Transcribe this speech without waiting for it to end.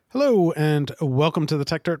Hello, and welcome to the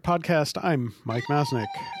Tech Dirt Podcast. I'm Mike Masnick.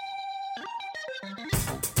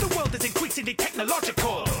 The world is increasingly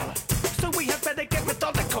technological, so we had better get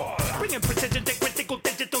methodical. Bringing precision to critical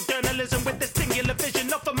digital journalism with the singular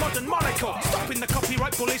vision of a modern monocle. Stopping the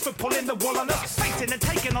copyright bullies from pulling the wool on us. Facing and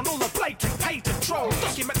taking on all the blatant patent trolls.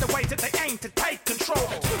 Document the ways that they aim to take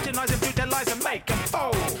control. Scrutinize and view their lies and make them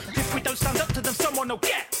fold. If we don't stand up to them, someone will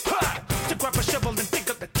get hurt. To grab a shovel and dig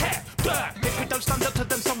up the tech dirt. If we don't stand up to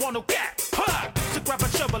them, someone will get hurt. To grab a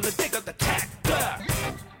shovel and dig up the tech dirt.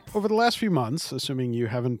 Over the last few months, assuming you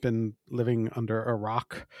haven't been living under a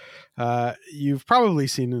rock, you've probably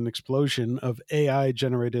seen an explosion of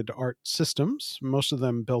AI-generated art systems, most of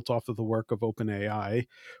them built off of the work of OpenAI,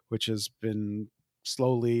 which has been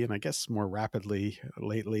slowly, and I guess more rapidly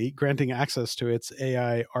lately, granting access to its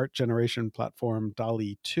AI art generation platform,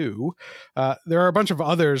 DALL-E 2. There are a bunch of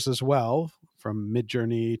others as well, from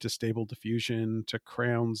Midjourney to Stable Diffusion to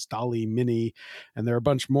Crayon's DALL-E Mini, and there are a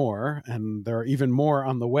bunch more, and there are even more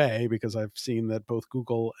on the way because I've seen that both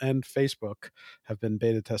Google and Facebook have been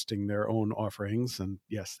beta testing their own offerings. And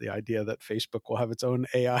yes, the idea that Facebook will have its own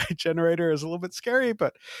AI generator is a little bit scary,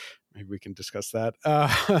 but maybe we can discuss that.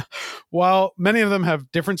 While many of them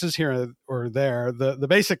have differences here or there, the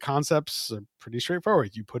basic concepts are pretty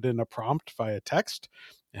straightforward. You put in a prompt via text,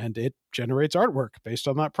 and it generates artwork based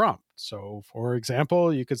on that prompt. So, for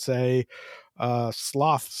example, you could say,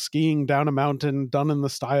 sloth skiing down a mountain done in the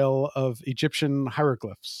style of Egyptian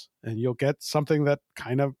hieroglyphs, and you'll get something that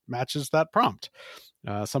kind of matches that prompt.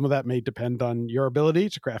 Some of that may depend on your ability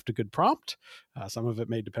to craft a good prompt. Some of it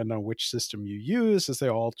may depend on which system you use, as they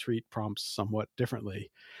all treat prompts somewhat differently.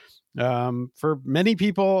 For many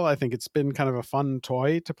people, I think it's been kind of a fun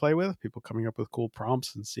toy to play with, people coming up with cool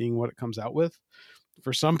prompts and seeing what it comes out with.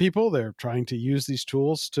 For some people, they're trying to use these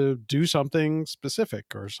tools to do something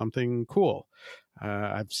specific or something cool.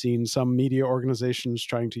 I've seen some media organizations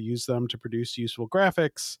trying to use them to produce useful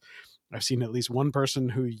graphics. I've seen at least one person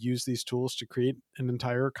who used these tools to create an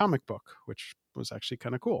entire comic book, which was actually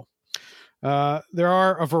kind of cool. There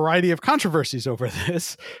are a variety of controversies over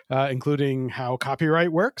this, including how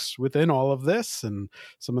copyright works within all of this and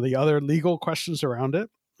some of the other legal questions around it.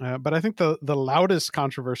 But I think the loudest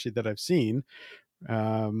controversy that I've seen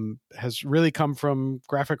has really come from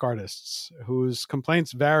graphic artists whose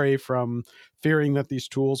complaints vary from fearing that these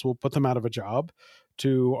tools will put them out of a job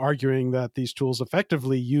to arguing that these tools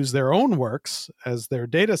effectively use their own works as their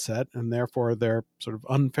data set, and therefore they're sort of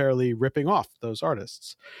unfairly ripping off those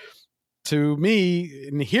artists. To me,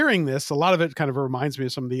 in hearing this, a lot of it kind of reminds me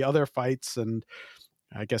of some of the other fights and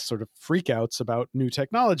I guess sort of freakouts about new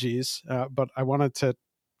technologies. But I wanted to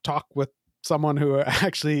talk with someone who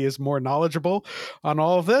actually is more knowledgeable on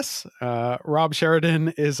all of this. Rob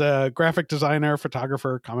Sheridan is a graphic designer,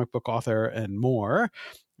 photographer, comic book author, and more.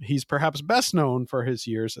 He's perhaps best known for his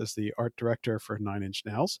years as the art director for Nine Inch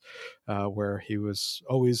Nails, where he was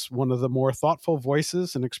always one of the more thoughtful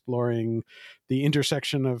voices in exploring the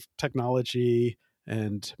intersection of technology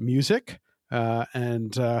and music,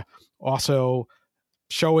 and also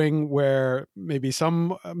showing where maybe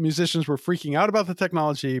some musicians were freaking out about the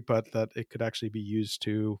technology, but that it could actually be used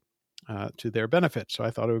to their benefit. So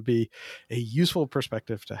I thought it would be a useful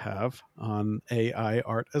perspective to have on AI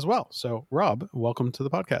art as well. So Rob, welcome to the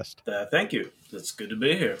podcast. Thank you. It's good to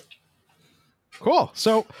be here. Cool.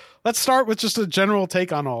 So let's start with just a general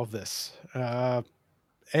take on all of this.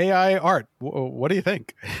 AI art. What do you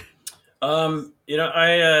think?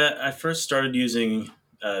 I first started using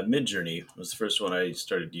Midjourney. Was the first one I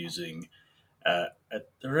started using at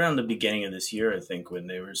around the beginning of this year, I think, when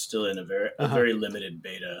they were still in a very limited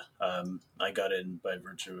beta. I got in by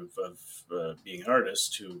virtue of being an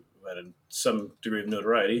artist who had some degree of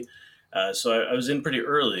notoriety. So I was in pretty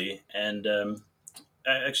early, and I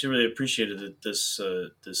actually really appreciated that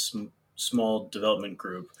this small development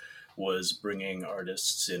group was bringing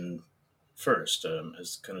artists in first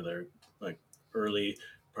as kind of their early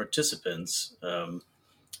participants.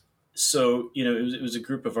 So it was a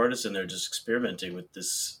group of artists in there just experimenting with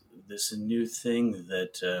this new thing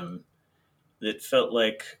that felt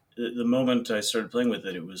like the moment I started playing with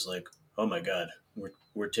it, it was like, oh my God,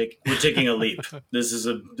 we're taking a leap. This is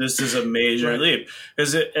a major leap,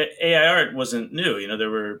 because AI art wasn't new. There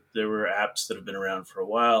were apps that have been around for a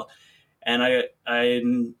while, and I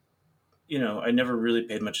never really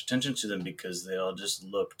paid much attention to them because they all just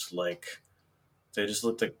looked like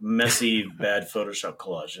messy, bad Photoshop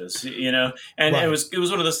collages, and right. It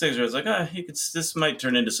was one of those things where I was like, this might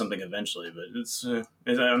turn into something eventually, but it's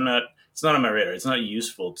not on my radar. It's not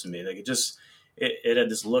useful to me. Like it had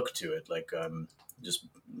this look to it, like just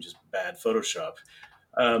bad Photoshop.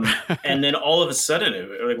 Um, and then all of a sudden,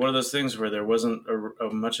 like one of those things where there wasn't a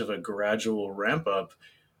much of a gradual ramp up.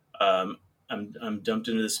 Um, I'm dumped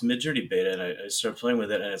into this Midjourney beta, and I start playing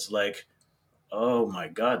with it, and it's like, oh my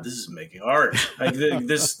god, this is making art. Like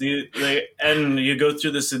and you go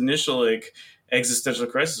through this initial like existential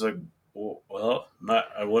crisis, like, well,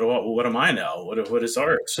 what am I now? What is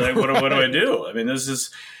art? So like, what do I do? I mean, this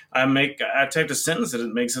is. I typed a sentence and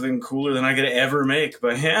it makes something cooler than I could ever make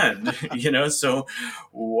by hand, So,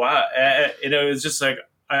 wow, it's just like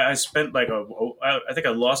I spent like I think I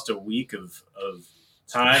lost a week of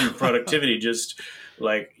time and productivity just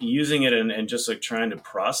like using it and just like trying to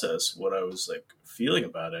process what I was like feeling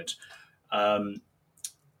about it, um,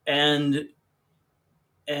 and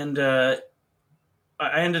and I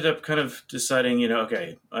ended up kind of deciding,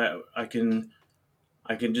 okay, I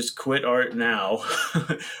can just quit art now,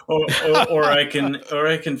 or I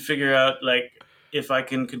can figure out like if I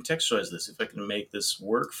can contextualize this, if I can make this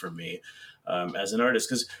work for me as an artist.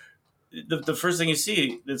 Because the first thing you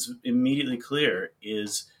see that's immediately clear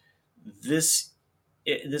is this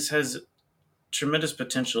has tremendous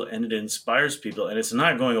potential and it inspires people and it's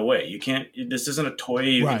not going away. You can't. This isn't a toy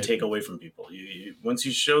you can take away from people. Once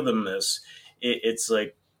you show them this, it's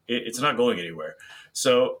like it's not going anywhere.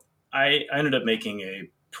 So I ended up making a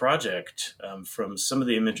project from some of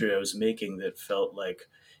the imagery I was making that felt like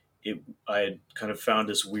I had kind of found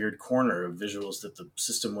this weird corner of visuals that the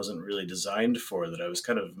system wasn't really designed for, that I was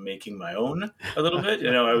kind of making my own a little bit.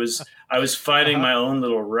 I was finding my own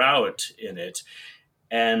little route in it.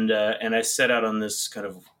 And I set out on this kind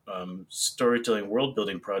of storytelling world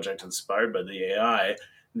building project inspired by the AI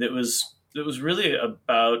that was really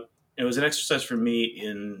about. It was an exercise for me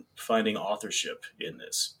in finding authorship in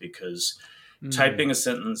this because typing a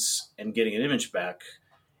sentence and getting an image back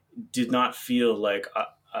did not feel like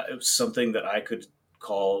it was something that I could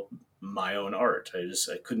call my own art.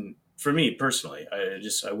 I couldn't, for me personally,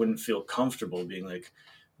 I wouldn't feel comfortable being like,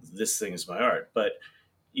 this thing is my art. But,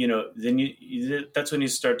 then that's when you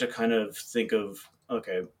start to kind of think of,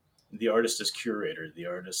 okay, the artist as curator, the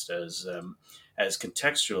artist as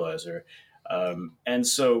contextualizer. And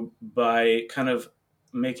so by kind of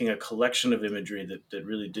making a collection of imagery that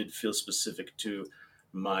really did feel specific to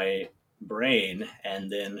my brain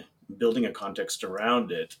and then building a context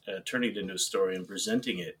around it, turning it into a story and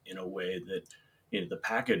presenting it in a way that, the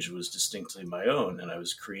package was distinctly my own and I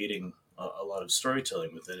was creating a lot of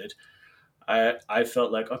storytelling within it. I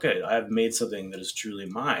felt like, okay, I have made something that is truly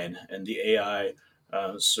mine. And the AI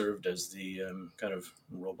served as the kind of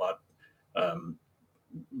robot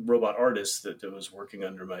artist that was working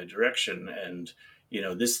under my direction. And,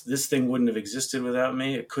 this thing wouldn't have existed without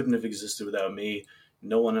me. It couldn't have existed without me.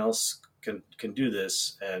 No one else can do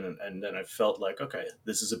this. And then I felt like, okay,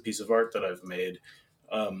 this is a piece of art that I've made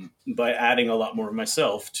by adding a lot more of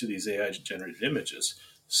myself to these AI generated images.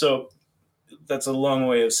 So that's a long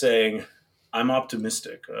way of saying I'm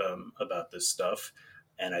optimistic about this stuff.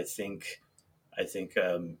 And I think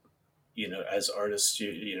as artists,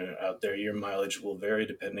 out there, your mileage will vary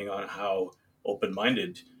depending on how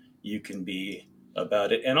open-minded you can be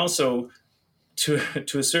about it. And also to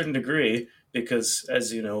a certain degree, because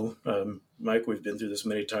as you know, Mike, we've been through this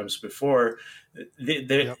many times before,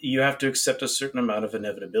 you have to accept a certain amount of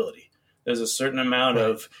inevitability. There's a certain amount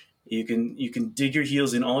of, you can dig your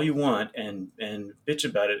heels in all you want and bitch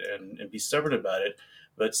about it and be stubborn about it.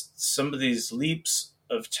 But some of these leaps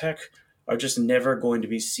of tech are just never going to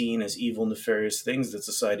be seen as evil, nefarious things that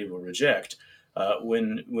society will reject.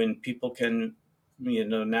 When people can,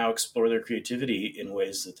 now explore their creativity in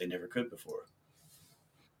ways that they never could before.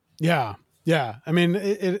 Yeah. Yeah. I mean,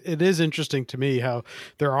 it is interesting to me how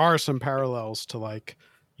there are some parallels to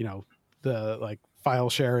the like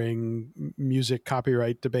file sharing music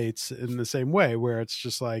copyright debates in the same way, where it's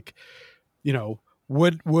just like,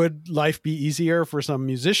 would life be easier for some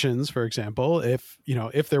musicians, for example, if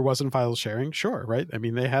there wasn't file sharing? Sure. Right. I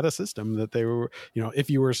mean, they had a system that they were, if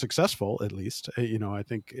you were successful, at least, I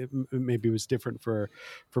think it maybe was different for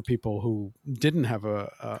people who didn't have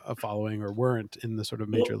a following or weren't in the sort of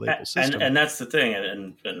major label system. And that's the thing.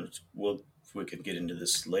 And we can get into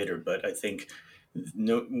this later, but I think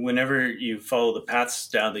whenever you follow the paths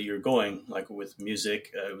down that you're going, like with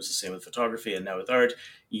music, it was the same with photography and now with art,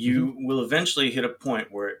 you will eventually hit a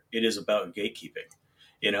point where it is about gatekeeping,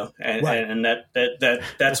 and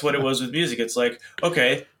that's what it was with music. It's like,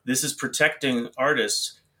 okay, this is protecting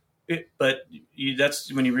artists, but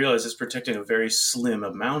that's when you realize it's protecting a very slim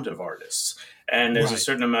amount of artists. And there's a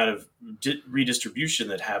certain amount of redistribution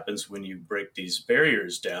that happens when you break these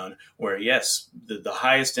barriers down, where, yes, the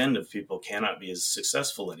highest end of people cannot be as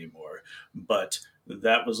successful anymore, but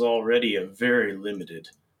that was already a very limited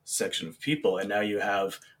section of people. And now you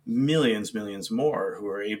have millions more who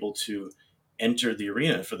are able to enter the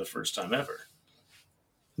arena for the first time ever.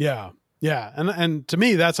 Yeah. Yeah. And to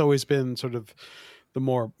me, that's always been sort of the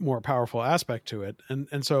more powerful aspect to it.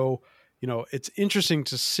 And so, it's interesting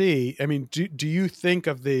to see. I mean, do you think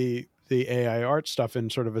of the AI art stuff in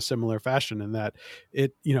sort of a similar fashion, in that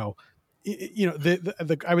it, the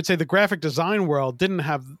I would say the graphic design world didn't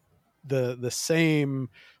have the same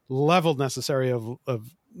level necessary of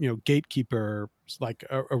gatekeeper, like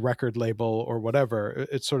a record label or whatever.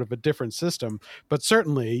 It's sort of a different system, but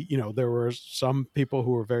certainly there were some people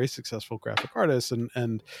who were very successful graphic artists,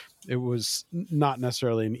 and it was not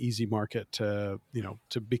necessarily an easy market to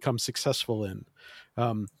become successful in.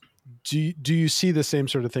 Do you see the same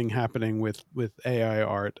sort of thing happening with AI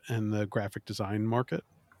art and the graphic design market?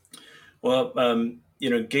 Well,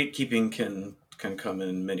 gatekeeping can come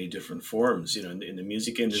in many different forms. In the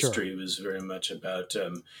music industry, Sure. It was very much about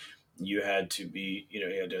you had to be, you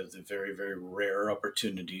had to have the very, very rare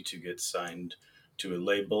opportunity to get signed to a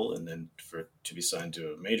label, and then to be signed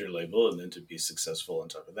to a major label, and then to be successful on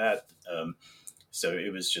top of that. So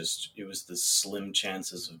it was the slim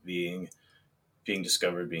chances of being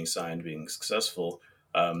discovered, being signed, being successful.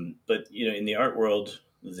 But in the art world,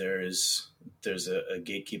 there's a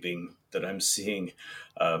gatekeeping that I'm seeing,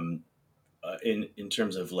 in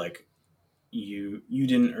terms of like, you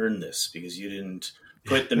didn't earn this because you didn't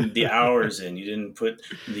put the hours in, you didn't put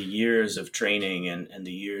the years of training and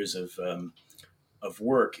the years of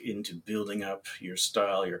work into building up your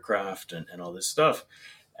style, your craft, and all this stuff.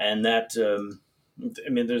 And that,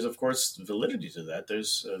 there's of course validity to that.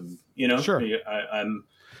 There's, Sure.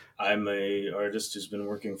 I'm a artist who's been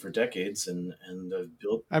working for decades, and I've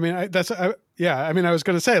built. I mean, yeah. I mean, I was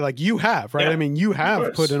going to say, like, you have, right? Yeah, I mean, you have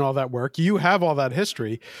course. put in all that work. You have all that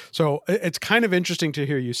history. So it's kind of interesting to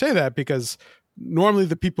hear you say that, because normally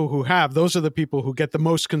the people who have, those are the people who get the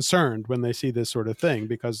most concerned when they see this sort of thing,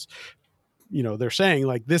 because they're saying,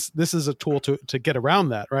 like, this is a tool to get around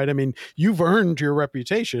that, right? I mean, you've earned your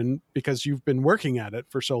reputation because you've been working at it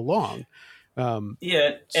for so long.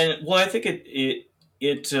 Yeah, and well, I think it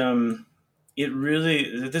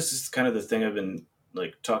really, this is kind of the thing I've been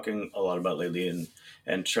like talking a lot about lately,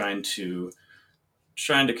 and trying to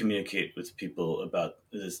communicate with people about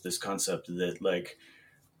this concept that, like,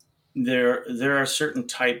 there are certain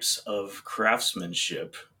types of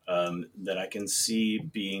craftsmanship that I can see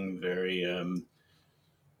being very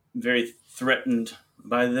very threatened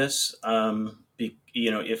by this.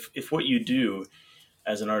 If what you do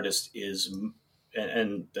as an artist is,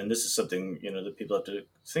 and this is something that people have to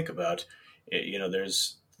think about.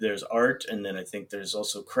 There's art, and then I think there's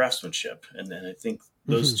also craftsmanship, and then I think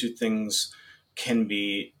those two things can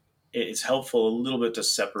be. It's helpful a little bit to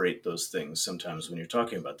separate those things sometimes when you're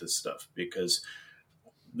talking about this stuff, because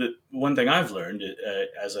the one thing I've learned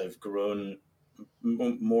as I've grown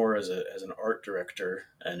more as an art director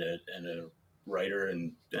and a writer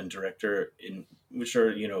and director, in which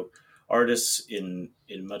are artists in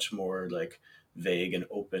much more like vague and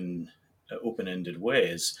open-ended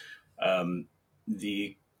ways.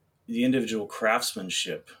 The individual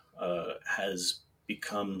craftsmanship has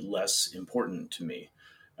become less important to me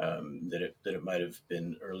than it might have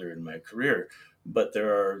been earlier in my career. But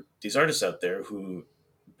there are these artists out there who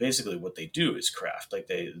basically what they do is craft. Like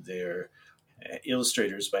they're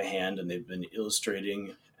illustrators by hand, and they've been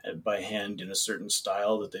illustrating by hand in a certain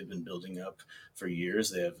style that they've been building up for years.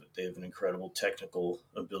 They have an incredible technical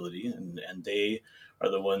ability, and they are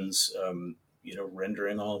the ones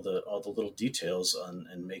rendering all the little details on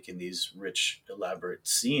and making these rich, elaborate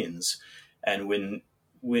scenes. And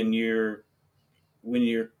when your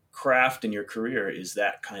craft in your career is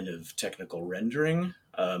that kind of technical rendering,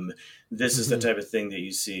 this is the type of thing that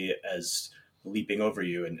you see as leaping over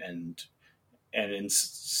you, and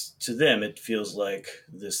to them it feels like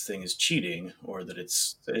this thing is cheating, or that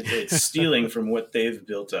it's stealing from what they've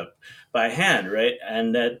built up by hand, right?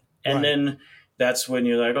 And then that's when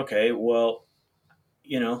you're like, okay, well,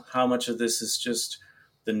 how much of this is just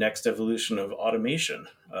the next evolution of automation,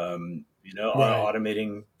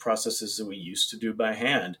 automating processes that we used to do by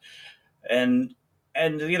hand. And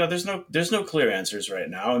there's no clear answers right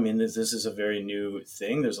now. I mean, this is a very new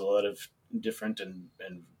thing. There's a lot of different and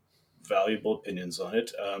valuable opinions on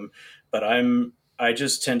it. But I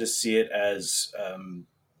just tend to see it as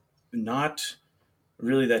not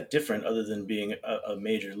really that different, other than being a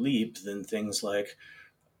major leap than things like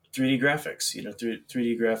 3D graphics.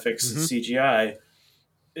 3D graphics, CGI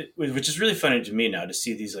which is really funny to me now to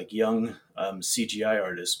see these like young CGI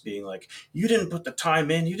artists being like, "You didn't put the time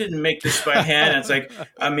in. You didn't make this by hand." And it's like,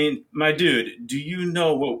 I mean, my dude, do you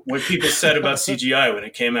know what people said about CGI when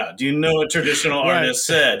it came out? Do you know what traditional artists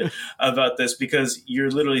said about this? Because you're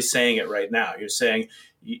literally saying it right now. You're saying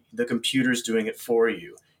the computer's doing it for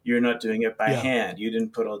you. You're not doing it by hand. You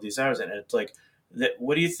didn't put all these hours in. And it's like,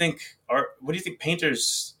 what do you think? What do you think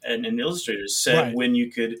painters and illustrators said when you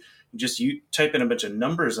could you type in a bunch of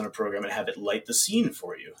numbers in a program and have it light the scene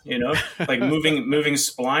for you, like moving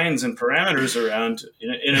splines and parameters around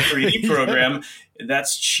in a 3D program.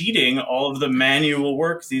 That's cheating all of the manual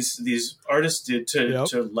work these artists did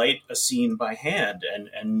to light a scene by hand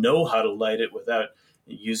and know how to light it without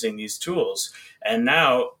using these tools. And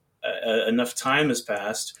now enough time has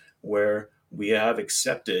passed where we have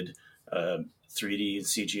accepted 3D and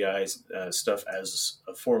CGI stuff as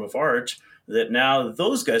a form of art, that now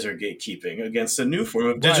those guys are gatekeeping against a new form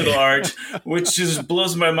of digital art, which just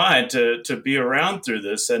blows my mind to be around through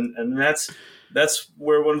this. And that's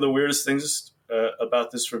where one of the weirdest things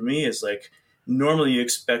about this for me is, like, normally you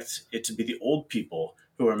expect it to be the old people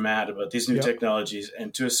who are mad about these new technologies.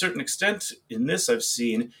 And to a certain extent in this, I've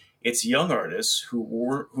seen it's young artists who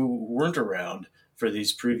weren't around for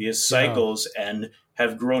these previous cycles and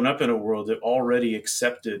have grown up in a world that already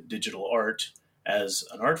accepted digital art as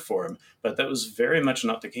an art form. But that was very much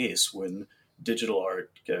not the case when digital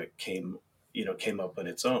art came up on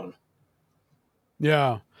its own.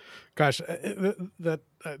 Yeah. Gosh, that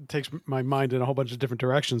takes my mind in a whole bunch of different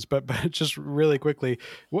directions. But just really quickly,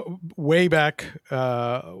 way back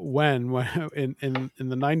when in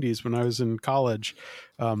the 90s, when I was in college,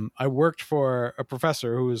 I worked for a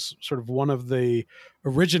professor who was sort of one of the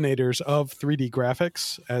originators of 3D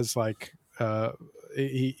graphics. As like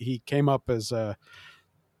he came up as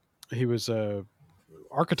he was a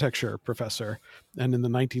architecture professor, and in the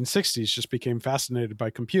 1960s just became fascinated by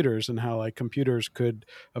computers and how like computers could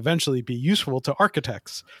eventually be useful to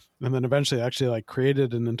architects, and then eventually actually like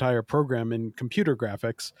created an entire program in computer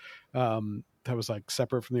graphics that was like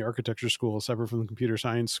separate from the architecture school, separate from the computer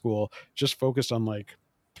science school, just focused on like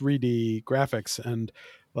 3D graphics. And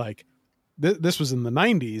like this was in the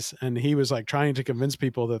 90s, and he was like trying to convince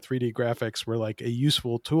people that 3D graphics were like a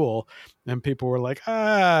useful tool, and people were like,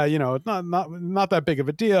 it's not that big of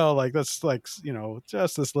a deal, like that's like,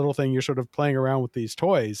 just this little thing, you're sort of playing around with these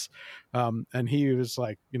toys. And he was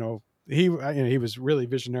like, he was really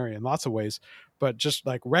visionary in lots of ways, but just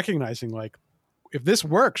like recognizing like, if this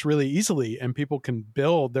works really easily and people can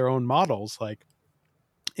build their own models, like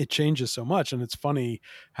it changes so much. And it's funny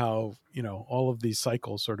how, all of these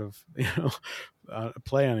cycles sort of,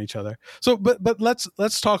 play on each other. So, but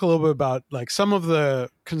let's talk a little bit about like some of the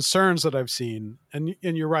concerns that I've seen. And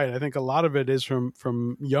you're right. I think a lot of it is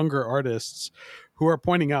from younger artists who are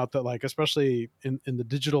pointing out that, like, especially in the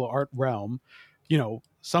digital art realm,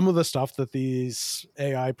 some of the stuff that these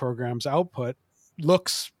AI programs output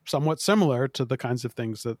looks somewhat similar to the kinds of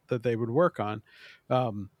things that they would work on.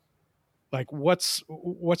 Like what's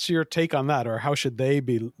your take on that, or how should they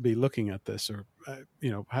be looking at this, or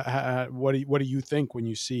what do you think when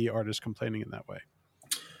you see artists complaining in that way?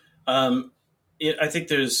 I think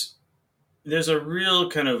there's a real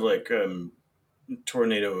kind of like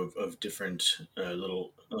tornado of different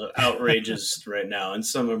little outrages right now, and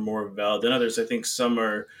some are more valid than others. I think some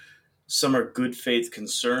are good faith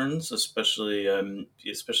concerns, especially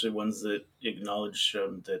ones that acknowledge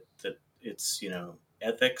that it's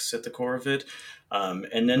ethics at the core of it,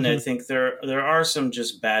 and then I think there are some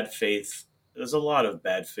just bad faith. There's a lot of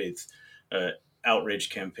bad faith outrage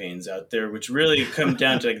campaigns out there, which really come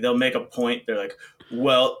down to like, they'll make a point. They're like,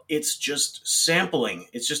 well, it's just sampling.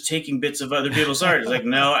 It's just taking bits of other people's art. It's like,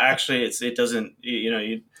 no, actually, it doesn't.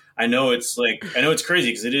 I know it's crazy,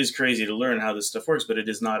 because it is crazy to learn how this stuff works, but it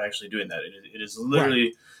is not actually doing that. It is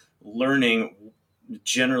literally learning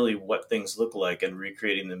generally what things look like and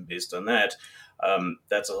recreating them based on that.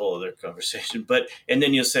 That's a whole other conversation. And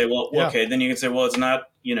then you'll say, well, okay. Then you can say, well, it's not,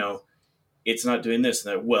 it's not doing this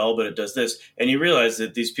and that. Well, but it does this. And you realize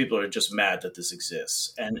that these people are just mad that this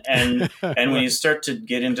exists. And when you start to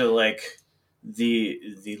get into like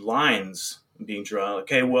the lines being drawn,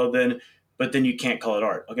 okay, well then, but then you can't call it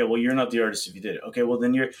art. Okay, well, you're not the artist if you did it. Okay, well,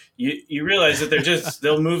 then you realize that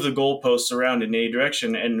they'll move the goalposts around in any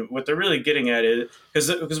direction. And what they're really getting at is,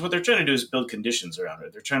 because what they're trying to do is build conditions around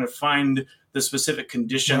it. They're trying to find the specific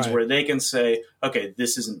conditions where they can say, okay,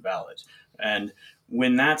 this isn't valid. And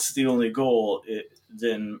when that's the only goal,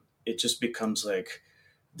 then it just becomes like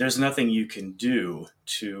there's nothing you can do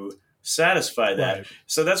to satisfy that. Right.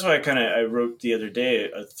 So that's why I wrote the other day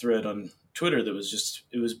a thread on Twitter that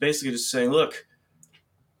was basically just saying, look,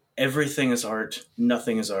 everything is art,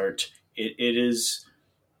 nothing is art. It is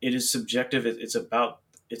subjective. It's about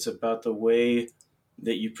the way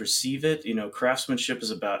that you perceive it. Craftsmanship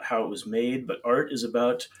is about how it was made, but art is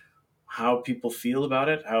about how people feel about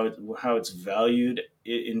it, how it's valued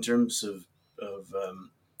in terms of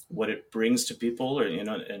what it brings to people, or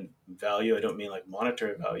and value. I don't mean like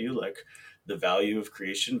monetary value, like the value of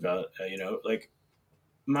creation. Like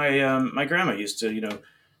my grandma used to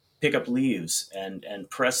pick up leaves and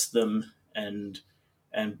press them and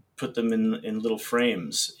put them in little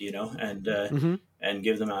frames, Hmm. and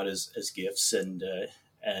give them out as gifts,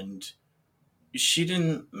 and she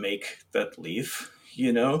didn't make that leaf,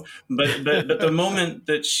 but the moment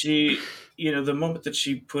that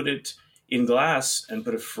she put it in glass and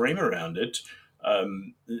put a frame around it,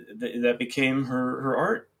 that became her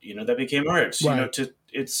art. That became art. Right.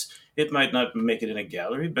 It might not make it in a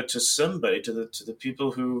gallery, but to somebody, to the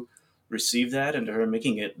people who received that and to her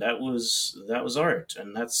making it, that was art.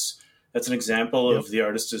 And that's an example Yep. of the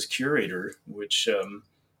artist as curator, which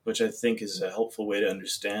I think is a helpful way to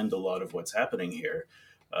understand a lot of what's happening here.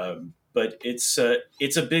 But it's a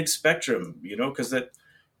big spectrum, because that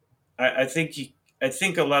I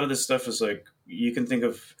think a lot of this stuff is like, you can think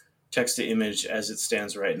of text to image as it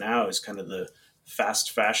stands right now as kind of the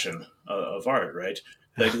fast fashion of art, right?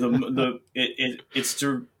 Like a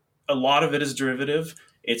lot of it is derivative.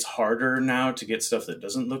 It's harder now to get stuff that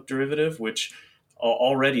doesn't look derivative, which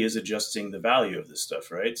already is adjusting the value of this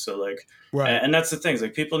stuff, right? So like, Right. and that's the thing. Is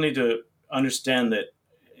like, people need to understand that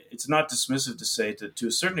it's not dismissive to say that to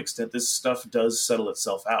a certain extent this stuff does settle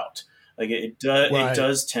itself out. Like it Right.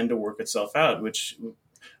 does tend to work itself out. Which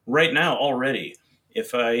right now already,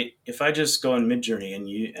 if I just go on Midjourney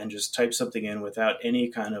and just type something in without any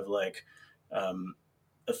kind of like um,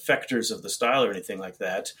 effectors of the style or anything like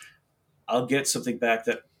that, I'll get something back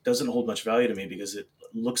that doesn't hold much value to me because it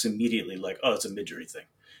looks immediately like, oh, it's a Midjourney thing.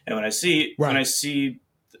 And when I see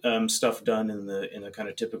stuff done in the kind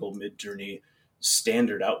of typical Midjourney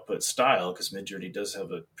standard output style, because Midjourney does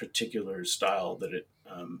have a particular style that it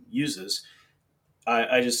uses,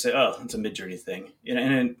 I just say, oh, it's a Midjourney thing,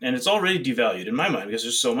 and it's already devalued in my mind because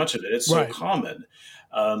there's so much of it. It's so Right. common,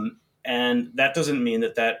 and that doesn't mean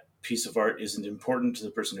that piece of art isn't important to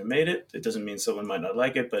the person who made it. It doesn't mean someone might not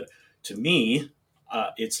like it, but to me,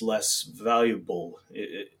 it's less valuable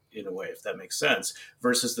in a way, if that makes sense,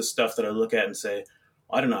 versus the stuff that I look at and say,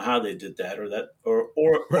 I don't know how they did that, or that, or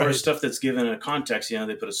Right. stuff that's given a context.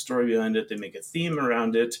 They put a story behind it, they make a theme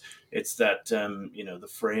around it. It's that the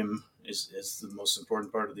frame is the most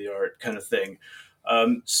important part of the art, kind of thing.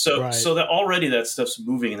 So Right. that already that stuff's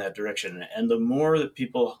moving in that direction, and the more that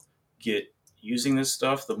people get using this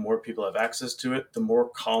stuff, the more people have access to it, the more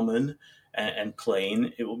common and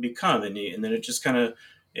plain it will become, and then it just kind of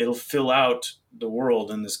it'll fill out the world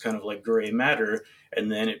in this kind of like gray matter, and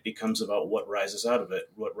then it becomes about what rises out of it,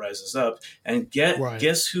 what rises up, and Right.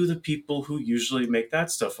 guess who the people who usually make that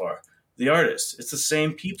stuff are? The artists. It's the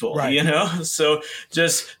same people, Right. So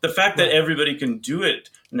just the fact that Right. everybody can do it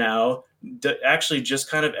now actually just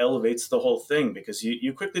kind of elevates the whole thing, because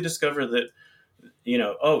you quickly discover that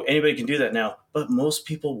oh, anybody can do that now, but most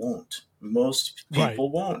people won't. Most Right.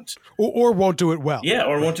 people won't. Or won't do it well. Yeah,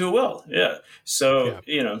 or won't Right. do it well. Yeah. So,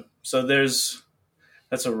 Yeah. so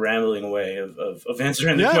that's a rambling way of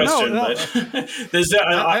answering the Yeah. No. question, No. but there's,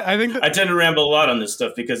 I think that. I tend to ramble a lot on this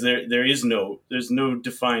stuff because there's no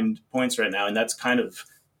defined points right now. And that's kind of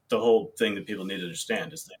the whole thing that people need to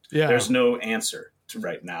understand, is that Yeah. there's no answer to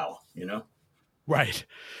right now. Right.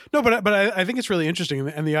 No, but I think it's really interesting,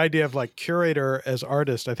 and the idea of like curator as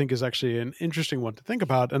artist, I think, is actually an interesting one to think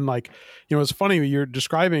about. And like, it's funny you're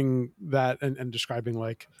describing that and describing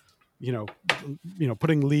like, you know,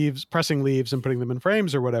 putting leaves, pressing leaves, and putting them in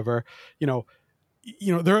frames or whatever. There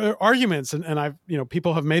are arguments, and I've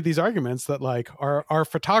people have made these arguments that like are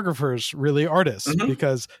photographers really artists Hmm.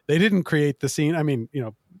 because they didn't create the scene. I mean,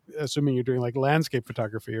 assuming you're doing like landscape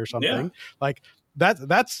photography or Yeah. something, like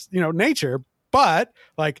that's nature. But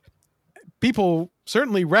like people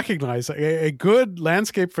certainly recognize a good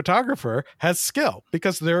landscape photographer has skill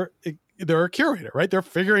because they're a curator, right? They're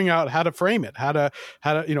figuring out how to frame it, how to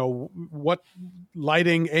what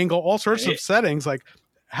lighting, angle, all sorts of settings. Like,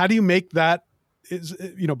 how do you make that?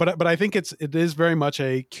 But I think it is very much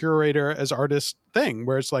a curator as artist thing,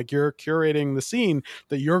 where it's like you're curating the scene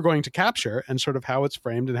that you're going to capture, and sort of how it's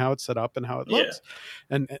framed and how it's set up and how it looks,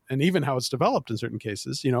 and even how it's developed in certain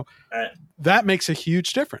cases. Uh, That makes a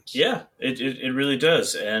huge difference. Yeah, it really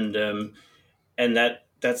does, and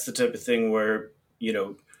that's the type of thing where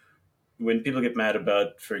when people get mad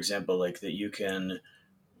about, for example, like that you can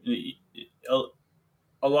a,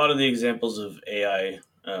 a lot of the examples of AI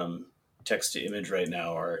text to image right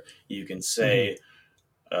now, or you can say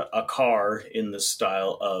a car in the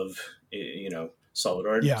style of,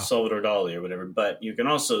 Salvador Yeah. Salvador Dali or whatever. But you can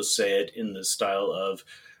also say it in the style of,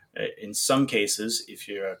 in some cases, if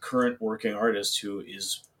you're a current working artist who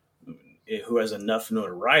has enough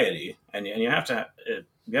notoriety, and you have to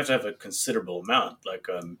have a considerable amount. Like,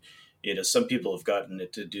 some people have gotten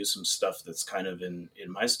it to do some stuff that's kind of in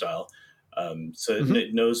my style. So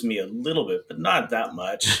it knows me a little bit, but not that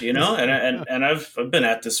much, and I've been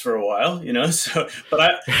at this for a while, so,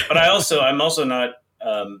 I'm also not,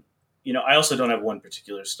 I also don't have one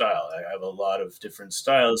particular style. I have a lot of different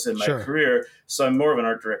styles in my career. So I'm more of an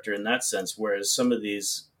art director in that sense. Whereas some of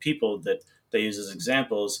these people that they use as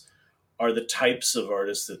examples are the types of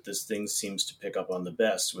artists that this thing seems to pick up on the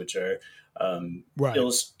best, which are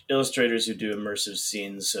illustrators who do immersive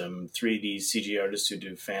scenes, 3D CG artists who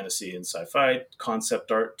do fantasy and sci-fi,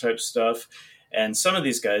 concept art type stuff. And some of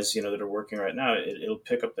these guys, that are working right now, it'll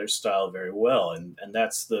pick up their style very well. And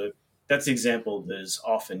that's the example that is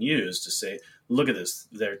often used to say, look at this,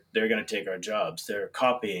 they're going to take our jobs. They're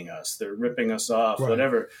copying us. They're ripping us off,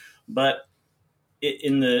 whatever. But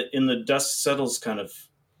in the dust settles kind of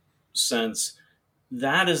sense,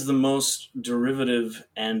 that is the most derivative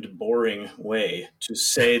and boring way to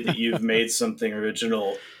say that you've made something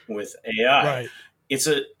original with AI. Right.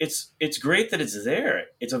 It's great that it's there.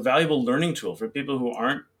 It's a valuable learning tool for people who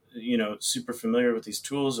aren't, super familiar with these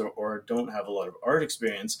tools or don't have a lot of art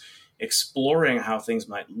experience. Exploring how things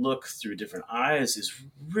might look through different eyes is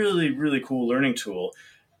really, really cool learning tool.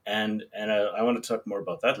 And I want to talk more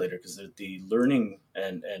about that later, because the learning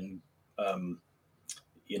and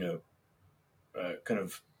kind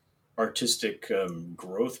of artistic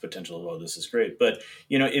growth potential of all this is great. But,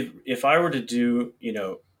 if I were to do,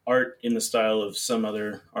 art in the style of some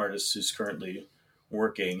other artist who's currently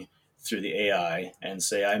working through the AI and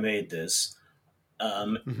say, I made this,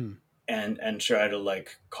 and try to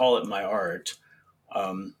call it my art,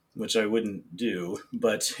 which I wouldn't do.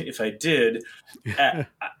 But if I did,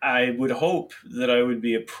 I would hope that I would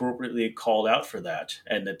be appropriately called out for that,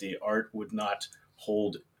 and that the art would not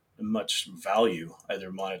hold much value,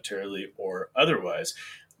 either monetarily or otherwise,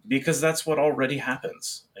 because that's what already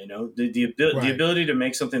happens. The ability to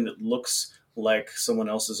make something that looks like someone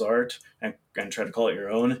else's art and try to call it your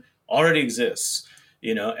own already exists.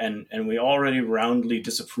 And we already roundly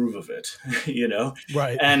disapprove of it,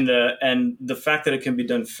 Right. And the fact that it can be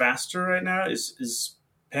done faster right now is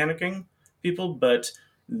panicking people, but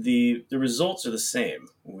the results are the same,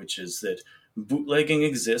 which is that bootlegging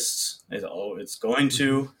exists. It's going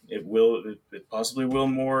to, it possibly will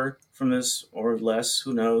more from this or less,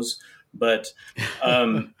 who knows, but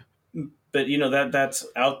that's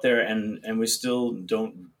out there, and we still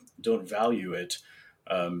don't value it.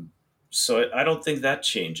 So I don't think that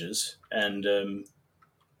changes. And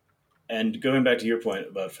going back to your point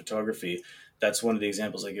about photography, that's one of the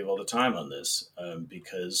examples I give all the time on this,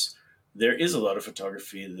 because there is a lot of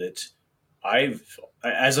photography that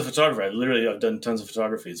as a photographer, I've done tons of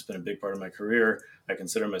photography. It's been a big part of my career. I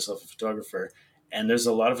consider myself a photographer, and there's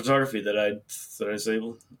a lot of photography that I say,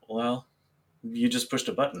 well, you just pushed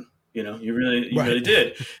a button. You really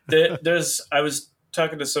did. I was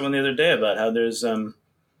talking to someone the other day about how there's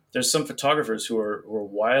some photographers who are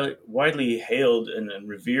widely hailed and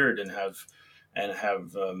revered and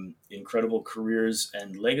have incredible careers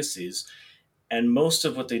and legacies, and most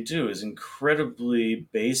of what they do is incredibly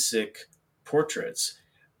basic portraits,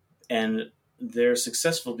 and they're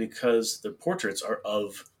successful because their portraits are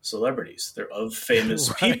of celebrities. They're of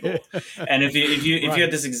famous people. And if you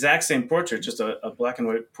had this exact same portrait, just a black and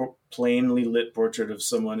white plainly lit portrait of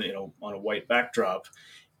someone, on a white backdrop,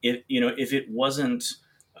 if it wasn't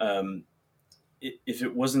an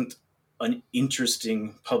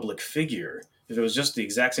interesting public figure, if it was just the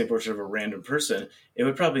exact same portrait of a random person, it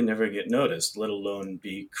would probably never get noticed, let alone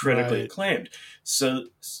be critically acclaimed. So,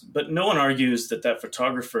 but no one argues that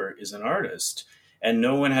photographer is an artist, and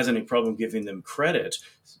no one has any problem giving them credit.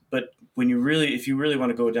 But if you really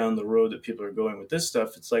want to go down the road that people are going with this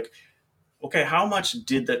stuff, it's like, okay, how much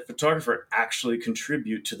did that photographer actually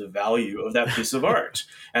contribute to the value of that piece of art?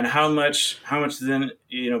 And how much then,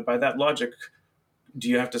 by that logic, do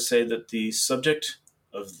you have to say that the subject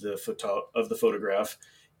of the photograph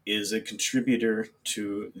is a contributor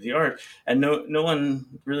to the art? And no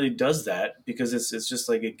one really does that, because it's just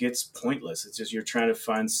like, it gets pointless. It's just, you're trying to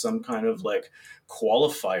find some kind of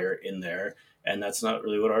qualifier in there, and that's not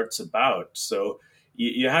really what art's about. So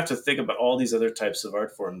you have to think about all these other types of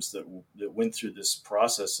art forms that went through this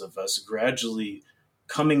process of us gradually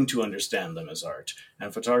coming to understand them as art.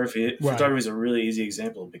 And photography is a really easy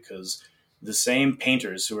example, because the same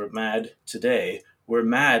painters who are mad today were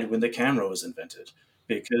mad when the camera was invented,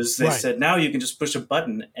 because they said now you can just push a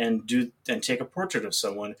button and take a portrait of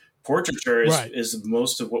someone. Portraiture is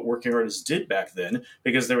most of what working artists did back then,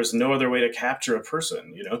 because there was no other way to capture a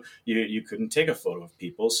person. You couldn't take a photo of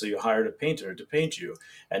people, so you hired a painter to paint you.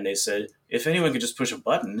 And they said, if anyone could just push a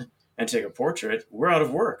button and take a portrait, we're out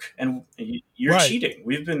of work, and you're cheating.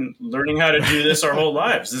 We've been learning how to do this our whole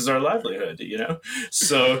lives. This is our livelihood,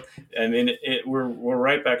 So, I mean, we're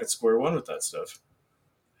right back at square one with that stuff.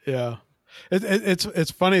 Yeah.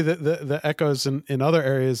 It's funny that the echoes in other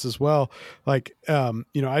areas as well. Like,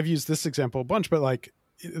 I've used this example a bunch, but like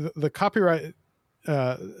the copyright,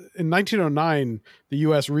 in 1909, the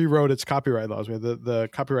U.S. rewrote its copyright laws. We had the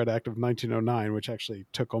Copyright Act of 1909, which actually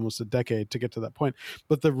took almost a decade to get to that point.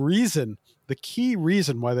 But the key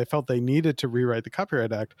reason why they felt they needed to rewrite the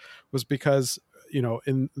Copyright Act was because,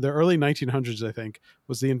 in the early 1900s, I think,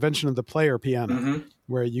 was the invention of the player piano,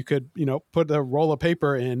 where you could, put a roll of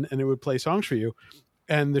paper in and it would play songs for you.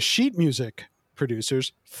 And the sheet music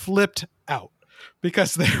producers flipped out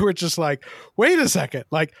because they were just like, wait a second,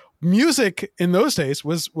 like music in those days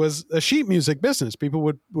was a sheet music business. People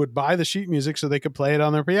would buy the sheet music so they could play it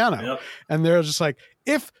on their piano. Yep. And they're just like,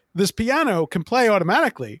 if this piano can play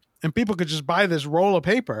automatically and people could just buy this roll of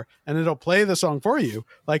paper and it'll play the song for you,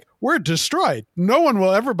 like, we're destroyed. No one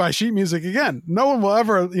will ever buy sheet music again. No one will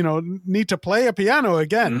ever, need to play a piano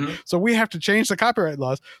again. So we have to change the copyright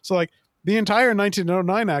laws. So like the entire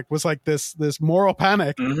 1909 Act was like this moral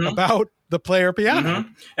panic about the player piano,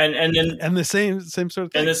 and the same sort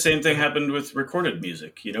of thing. And the same thing happened with recorded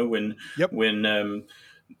music. When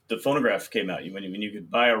the phonograph came out, when you could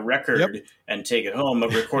buy a record and take it home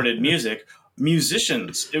of recorded music.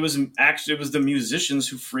 Musicians, it was the musicians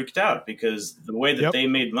who freaked out, because the way that they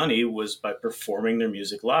made money was by performing their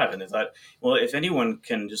music live, and they thought, well, if anyone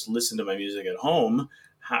can just listen to my music at home,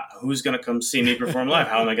 who's going to come see me perform live?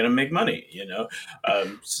 How am I going to make money?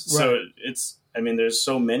 So it's, there's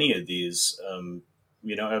so many of these.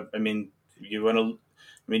 You want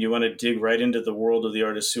to dig right into the world of the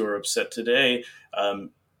artists who are upset today.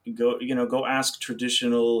 Go ask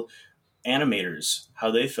traditional animators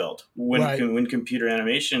how they felt when computer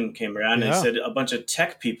animation came around. They said a bunch of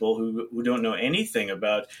tech people who don't know anything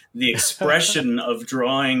about the expression of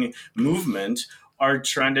drawing movement are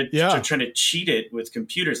trying to cheat it with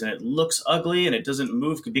computers, and it looks ugly and it doesn't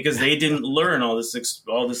move because they didn't learn all this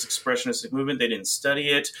expressionistic movement. They didn't study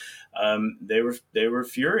it. They were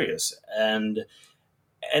furious, and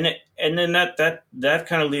then that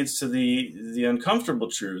kind of leads to the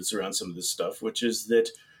uncomfortable truths around some of this stuff, which is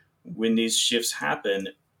that when these shifts happen,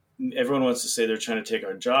 everyone wants to say they're trying to take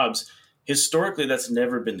our jobs. Historically, that's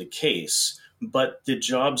never been the case, but the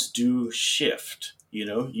jobs do shift.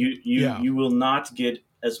 You will not get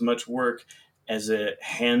as much work as a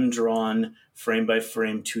hand-drawn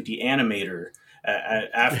frame-by-frame 2D animator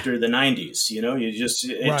after the 90s.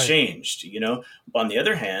 It changed. On the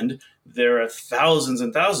other hand, there are thousands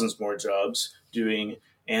and thousands more jobs doing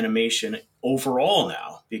animation overall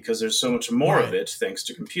now, because there's so much more of it thanks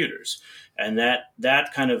to computers. And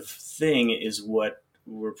that kind of thing is what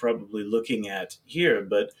we're probably looking at here.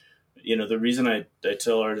 But the reason I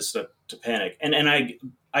tell artists not to panic, and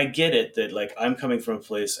I get it, that like I'm coming from a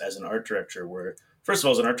place as an art director where, first of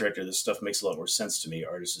all, as an art director, this stuff makes a lot more sense to me,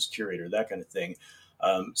 artist as curator, that kind of thing.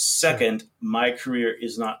 Second, my career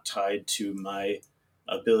is not tied to my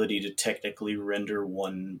ability to technically render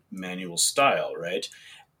one manual style, right?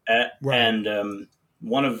 And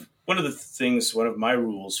one of one of my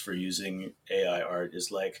rules for using AI art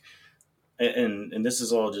is like, and this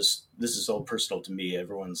is all personal to me.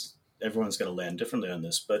 Everyone's going to land differently on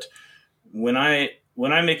this, but when I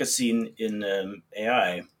make a scene in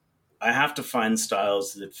AI, I have to find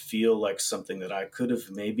styles that feel like something that I could have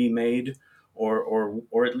maybe made,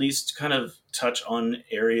 or at least kind of touch on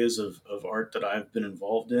areas of art that I've been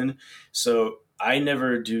involved in. So I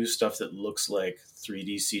never do stuff that looks like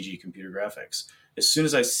 3D CG computer graphics. As soon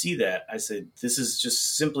as I see that, I say, this is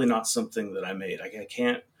just simply not something that I made. I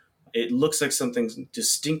can't. It looks like something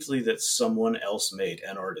distinctly that someone else made,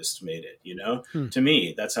 an artist made it, To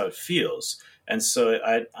me, that's how it feels. And so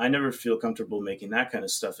I never feel comfortable making that kind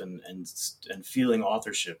of stuff and feeling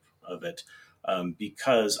authorship of it,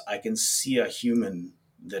 because I can see a human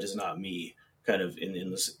that is not me kind of in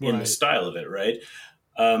the style of it, right?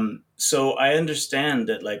 So I understand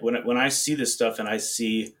that, like, when I see this stuff and I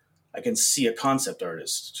can see a concept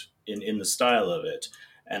artist in the style of it.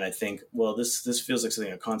 And I think, well, this feels like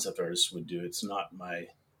something a concept artist would do. It's not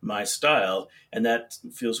my style. And that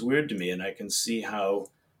feels weird to me. And I can see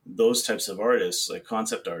how those types of artists, like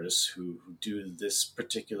concept artists who do this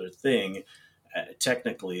particular thing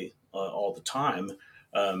technically all the time,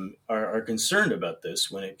 are concerned about this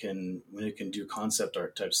when it can do concept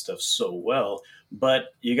art type stuff so well.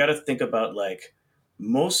 But you got to think about, like,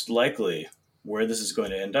 most likely where this is going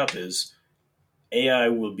to end up is AI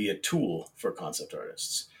will be a tool for concept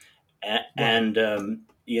artists. And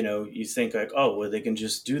you think like, oh, well, they can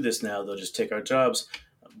just do this now. They'll just take our jobs.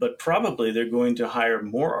 But probably they're going to hire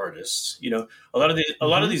more artists. A lot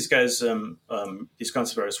of these guys, these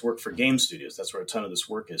concept artists, work for game studios. That's where a ton of this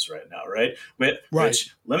work is right now, right?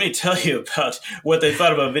 Which let me tell you about what they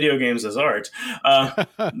thought about video games as art.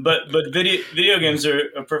 But video games are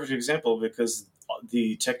a perfect example, because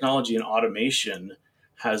the technology and automation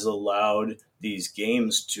has allowed these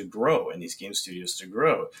games to grow and these game studios to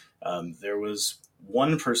grow. There was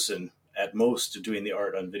one person at most doing the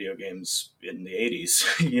art on video games in the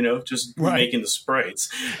 80s, just making the sprites.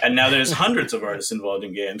 And now there's hundreds of artists involved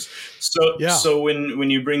in games. So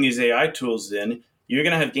when you bring these AI tools in, you're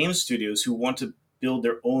going to have game studios who want to build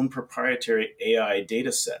their own proprietary AI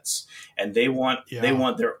data sets. And they want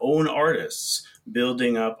their own artists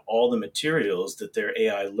building up all the materials that their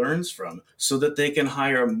AI learns from, so that they can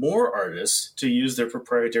hire more artists to use their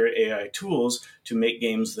proprietary AI tools to make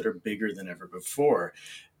games that are bigger than ever before.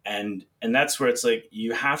 And that's where it's like,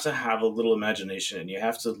 you have to have a little imagination, and you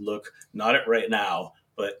have to look not at right now,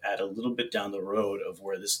 but at a little bit down the road of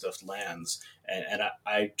where this stuff lands. And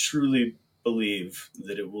I truly believe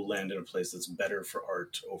that it will land in a place that's better for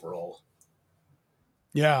art overall.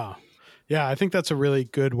 Yeah. Yeah, I think that's a really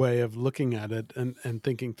good way of looking at it and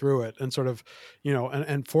thinking through it, and sort of,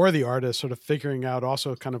 and for the artist, sort of figuring out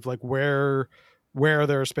also kind of like where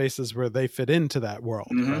there are spaces where they fit into that world,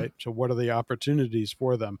 right? So what are the opportunities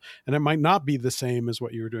for them? And it might not be the same as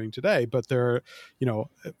what you were doing today, but there are,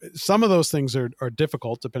 some of those things are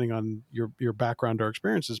difficult depending on your background or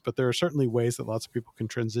experiences, but there are certainly ways that lots of people can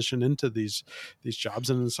transition into these jobs.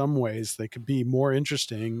 And in some ways they could be more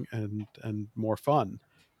interesting and more fun.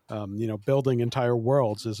 Building entire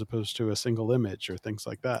worlds as opposed to a single image or things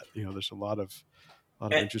like that. There's a lot of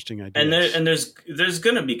interesting ideas. And there's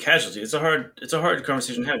going to be casualties. It's a hard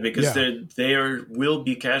conversation to have, because there will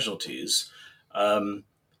be casualties, and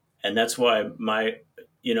that's why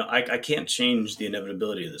I can't change the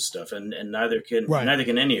inevitability of this stuff, and neither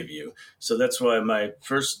can any of you. So that's why my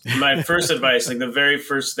first advice, like the very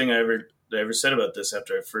first thing I ever said about this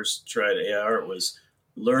after I first tried AI art, was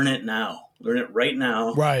learn it now. Learn it right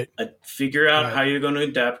now. Right. Figure out how you're going to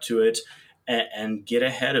adapt to it, and get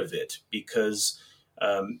ahead of it, because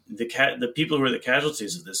the people who are the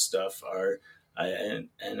casualties of this stuff are, and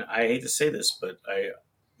I hate to say this, but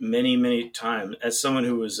many times, as someone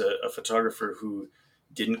who was a photographer who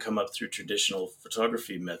didn't come up through traditional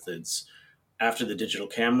photography methods after the digital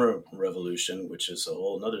camera revolution, which is a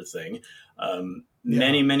whole other thing,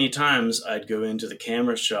 many times I'd go into the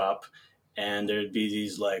camera shop, and there'd be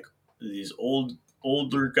these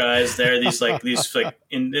older guys there. This is like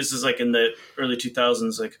in the early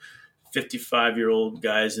 2000s, like 55-year-old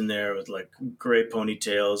guys in there with like gray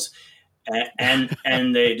ponytails, and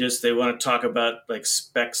they want to talk about like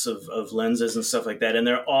specs of lenses and stuff like that, and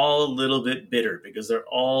they're all a little bit bitter because they're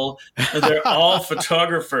all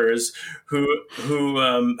photographers who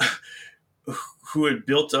had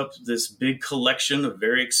built up this big collection of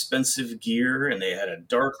very expensive gear, and they had a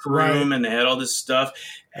dark room, and they had all this stuff,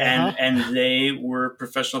 and they were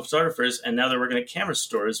professional photographers, and now they're working at camera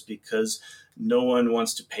stores because no one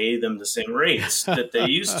wants to pay them the same rates that they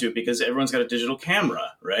used to, because everyone's got a digital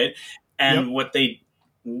camera, right? And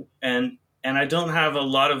and I don't have a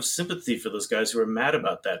lot of sympathy for those guys who are mad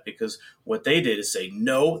about that, because what they did is say,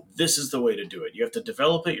 no, this is the way to do it. You have to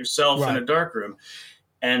develop it yourself in a darkroom.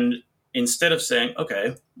 And instead of saying,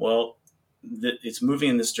 okay, well, it's moving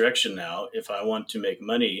in this direction now. If I want to make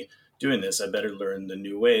money doing this, I better learn the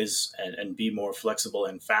new ways and be more flexible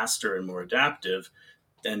and faster and more adaptive.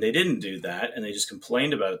 And they didn't do that, and they just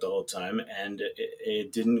complained about it the whole time, and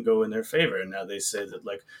it didn't go in their favor. And now they say that,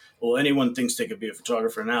 like, well, anyone thinks they could be a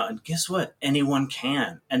photographer now. And guess what? Anyone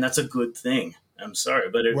can. And that's a good thing. I'm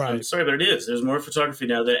sorry, but it is. There's more photography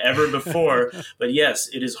now than ever before. But yes,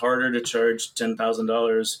 it is harder to charge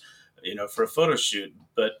 $10,000, for a photo shoot.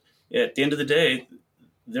 But at the end of the day,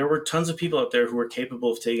 there were tons of people out there who were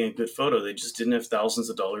capable of taking a good photo. They just didn't have thousands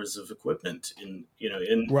of dollars of equipment in the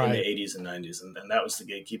 80s and 90s. And that was the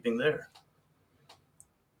gatekeeping there.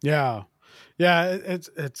 Yeah. Yeah.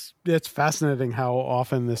 It's fascinating how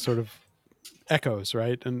often this sort of echoes,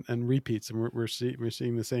 right. And repeats. And we're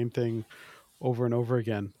seeing the same thing over and over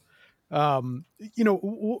again. One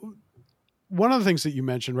of the things that you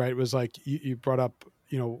mentioned, right, was like you brought up,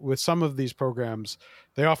 with some of these programs,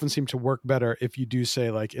 they often seem to work better if you do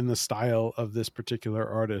say like in the style of this particular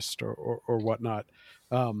artist or whatnot.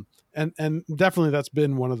 And definitely that's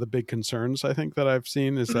been one of the big concerns I think that I've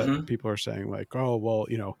seen is that people are saying like, oh, well,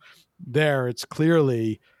 there it's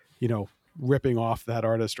clearly, ripping off that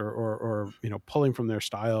artist or pulling from their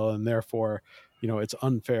style, and therefore, it's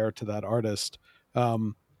unfair to that artist.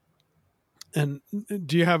 And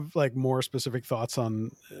do you have like more specific thoughts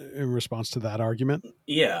in response to that argument?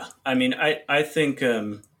 Yeah, I mean, I think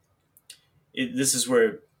this is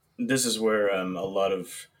where a lot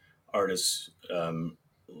of artists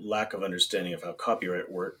lack of understanding of how copyright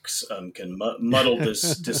works can muddle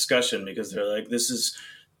this discussion, because they're like, this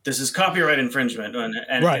is copyright infringement,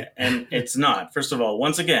 and right. And it's not. First of all,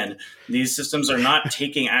 once again, these systems are not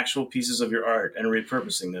taking actual pieces of your art and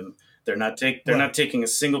repurposing them. They're not taking a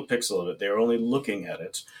single pixel of it. They're only looking at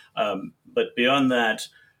it. But beyond that,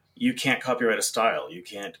 you can't copyright a style. You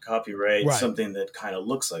can't copyright something that kind of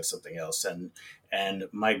looks like something else. And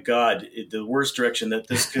my God, the worst direction that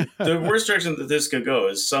this could go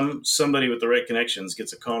is somebody with the right connections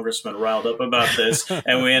gets a congressman riled up about this,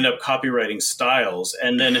 and we end up copyrighting styles.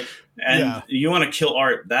 And you want to kill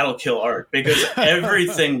art? That'll kill art, because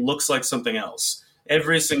everything looks like something else.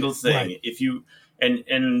 Every single thing. Right. If you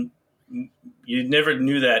and you never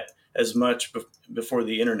knew that as much before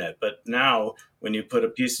the internet, but now when you put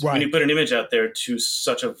when you put an image out there to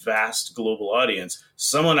such a vast global audience,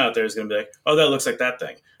 someone out there is going to be like, oh, that looks like that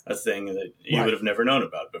thing, a thing that you would have never known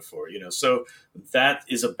about before, So that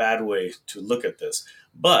is a bad way to look at this.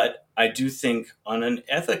 But I do think on an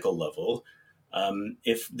ethical level,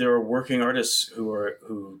 if there are working artists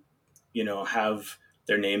who have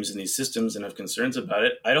their names in these systems and have concerns about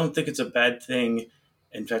it, I don't think it's a bad thing.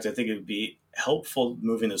 In fact, I think it would be helpful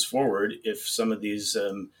moving this forward if some of these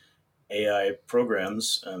AI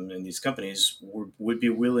programs and these companies would be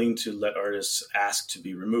willing to let artists ask to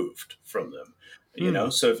be removed from them.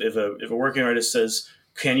 So if a working artist says,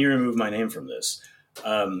 "Can you remove my name from this?"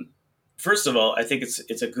 First of all, I think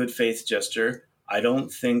it's a good faith gesture. I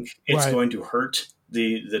don't think it's going to hurt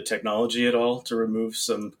the technology at all to remove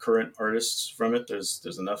some current artists from it.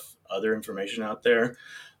 There's enough other information out there.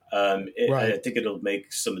 I think it'll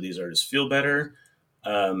make some of these artists feel better.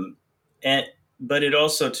 But it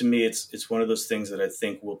also, to me, it's one of those things that I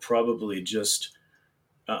think will probably just,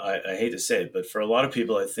 I hate to say it, but for a lot of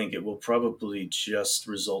people, I think it will probably just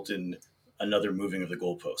result in another moving of the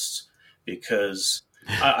goalposts, because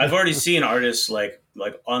I've already seen artists like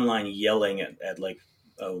online yelling at like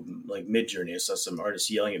Midjourney. I saw some artists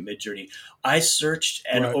yelling at Midjourney. I searched,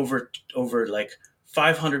 and over like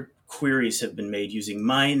 500 queries have been made using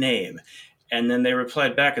my name. And then they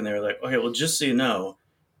replied back and they were like, okay, well, just so you know,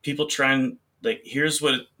 people try and like, here's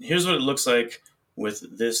what it looks like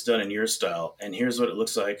with this done in your style. And here's what it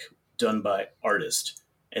looks like done by artist.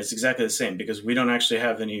 And it's exactly the same, because we don't actually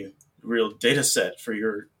have any real data set for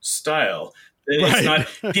your style. It's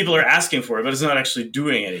not, people are asking for it, but it's not actually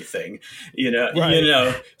doing anything,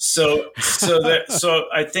 So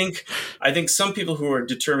I think some people who are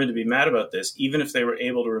determined to be mad about this, even if they were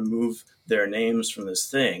able to remove their names from this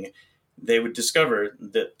thing, they would discover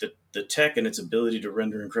that the tech and its ability to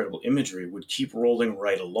render incredible imagery would keep rolling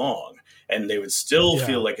right along, and they would still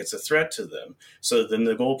feel like it's a threat to them. So then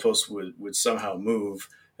the goalpost would somehow move,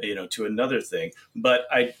 to another thing. But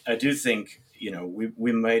I do think,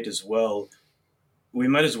 we might as well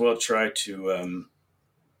try to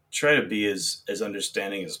be as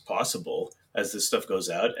understanding as possible as this stuff goes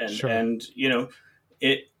out. And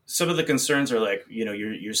some of the concerns are like,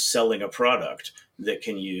 you're selling a product that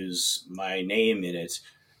can use my name in it.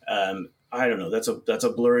 I don't know. That's a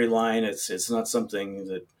blurry line. It's not something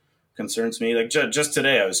that concerns me. Like just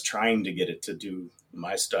today, I was trying to get it to do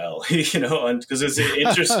my style, because it's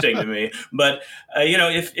interesting to me. But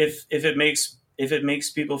if it makes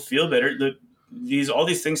people feel better, all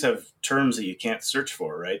these things have terms that you can't search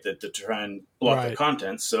for, right? That to try and block the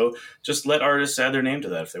content. So just let artists add their name to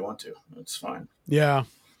that if they want to. It's fine. Yeah.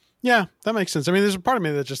 Yeah, that makes sense. I mean, there's a part of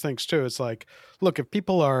me that just thinks too, it's like, look, if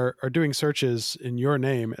people are doing searches in your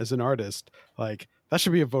name as an artist, like that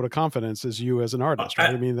should be a vote of confidence as you as an artist,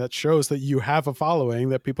 right? I mean, that shows that you have a following,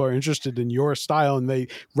 that people are interested in your style and they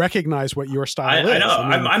recognize what your style is. I know.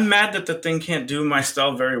 I'm mad that the thing can't do my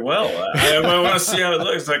style very well. I want to see how it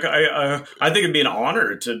looks. Like I think it'd be an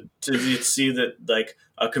honor to see that like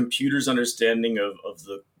a computer's understanding of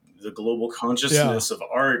the global consciousness of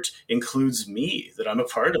art includes me, that I'm a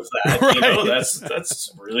part of that.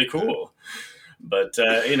 That's really cool. But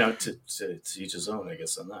to each his own, I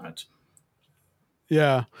guess, on that.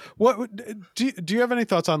 Yeah. What do you have any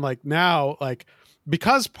thoughts on like now, like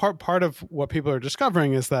because part of what people are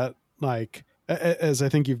discovering is that, like, as I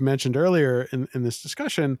think you've mentioned earlier in this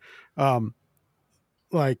discussion,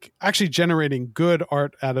 like actually generating good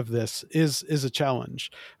art out of this is a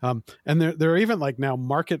challenge. And there are even like now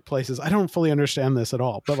marketplaces. I don't fully understand this at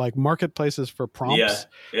all, but like marketplaces for prompts,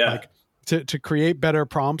 like to create better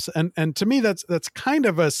prompts. And to me, that's kind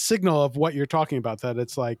of a signal of what you're talking about, that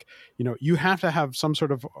it's like, you know, you have to have some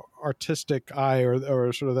sort of artistic eye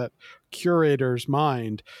or sort of that curator's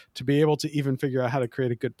mind to be able to even figure out how to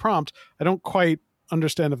create a good prompt. I don't quite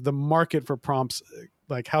understand if the market for prompts,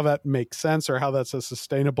 like how that makes sense or how that's a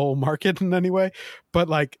sustainable market in any way. But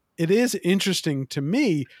like, it is interesting to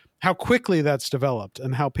me how quickly that's developed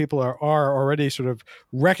and how people are already sort of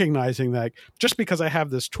recognizing that just because I have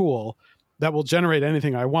this tool that will generate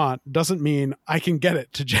anything I want doesn't mean I can get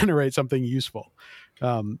it to generate something useful.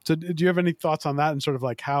 So do you have any thoughts on that, and sort of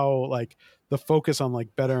like how like the focus on like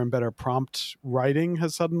better and better prompt writing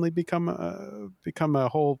has suddenly become a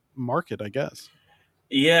whole market, I guess?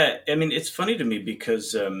 Yeah, I mean, it's funny to me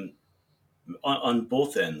because on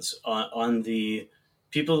both ends, on the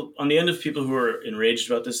people, on the end of people who are enraged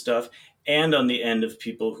about this stuff, and on the end of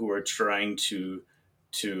people who are trying to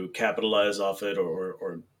capitalize off it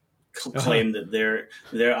or claim that they're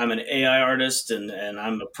I'm an AI artist and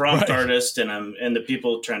I'm a prompt artist and the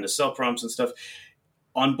people trying to sell prompts and stuff.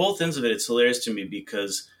 On both ends of it, it's hilarious to me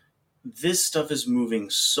because this stuff is moving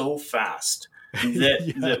so fast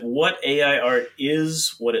that that what AI art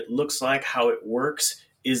is, what it looks like, how it works,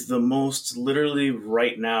 is the most literally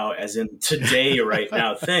right now, as in today, right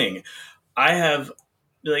now thing. I have,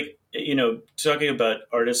 like, you know, talking about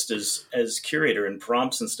artists as curator and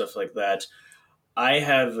prompts and stuff like that. I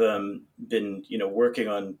have been, you know, working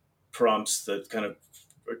on prompts that kind of,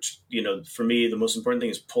 you know, for me, the most important thing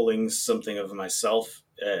is pulling something of myself,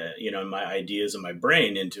 you know, my ideas and my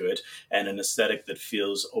brain into it, and an aesthetic that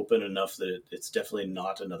feels open enough that it's definitely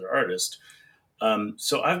not another artist.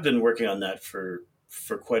 So I've been working on that for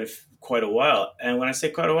quite a while. And when I say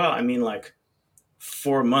quite a while, I mean like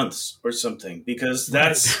 4 months or something, because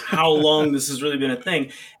that's how long this has really been a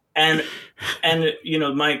thing. And you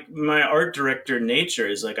know, my art director nature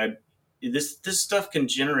is like, this stuff can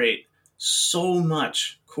generate so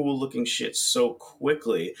much cool looking shit so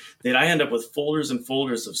quickly that I end up with folders and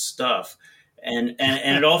folders of stuff. And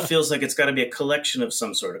it all feels like it's got to be a collection of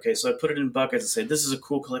some sort. Okay, so I put it in buckets and say, this is a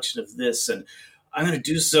cool collection of this, and I'm going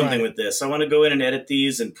to do something with this. I want to go in and edit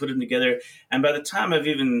these and put them together. And by the time I've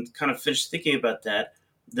even kind of finished thinking about that,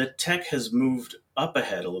 the tech has moved up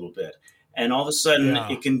ahead a little bit. And all of a sudden,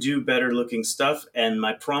 it can do better looking stuff, and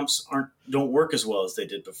my prompts don't work as well as they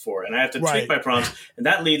did before. And I have to tweak my prompts, and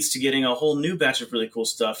that leads to getting a whole new batch of really cool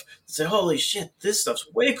stuff. Say, holy shit, this stuff's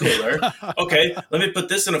way cooler. Okay, let me put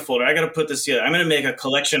this in a folder. I got to put this together. I'm going to make a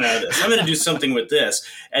collection out of this. I'm going to do something with this.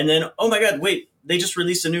 And then, oh my God, wait, they just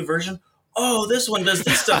released a new version? Oh, this one does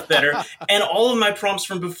this stuff better. And all of my prompts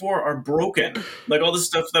from before are broken. Like all the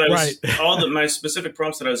stuff that I was, my specific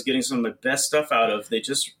prompts that I was getting some of my best stuff out of, they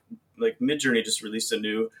just, like Midjourney just released a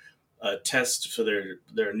new test for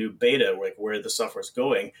their new beta, like where the software's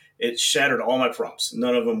going. It shattered all my prompts.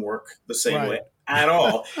 None of them work the same way at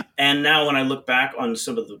all. And now when I look back on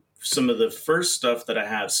some of the first stuff that I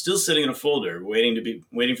have still sitting in a folder, waiting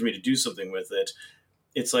for me to do something with it,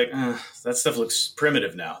 it's like, that stuff looks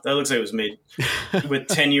primitive now. That looks like it was made with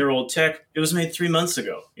 10-year-old tech. It was made 3 months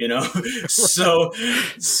ago, you know? So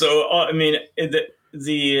I mean,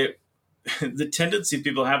 the tendency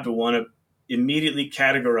people have to want to immediately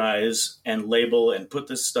categorize and label and put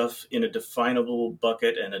this stuff in a definable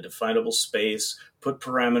bucket and a definable space, put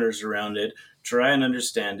parameters around it, try and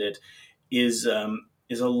understand it, is a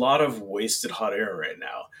lot of wasted hot air right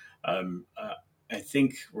now. I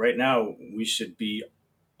think right now we should be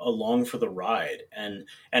along for the ride and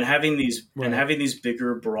having these and having these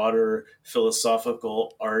bigger, broader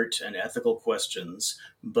philosophical art and ethical questions,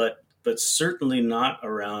 but certainly not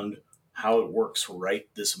around how it works right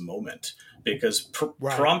this moment, because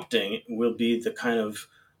prompting will be the kind of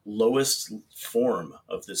lowest form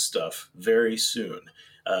of this stuff very soon.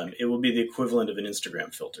 It will be the equivalent of an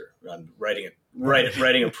Instagram filter, writing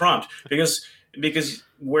a prompt, because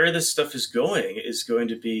where this stuff is going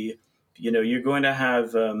to be, you know, you're going to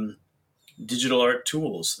have digital art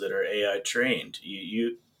tools that are AI trained.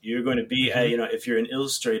 You're going to be, you know, if you're an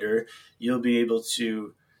illustrator, you'll be able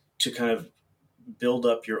to kind of build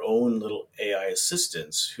up your own little AI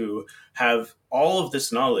assistants who have all of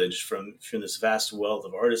this knowledge from this vast wealth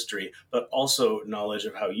of artistry, but also knowledge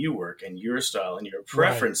of how you work and your style and your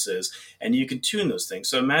preferences, and you can tune those things.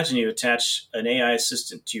 So imagine you attach an AI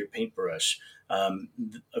assistant to your paintbrush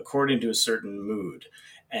according to a certain mood.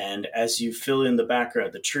 And as you fill in the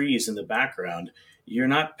background, the trees in the background, you're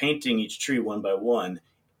not painting each tree one by one.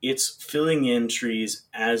 It's filling in trees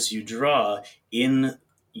as you draw in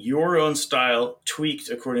your own style, tweaked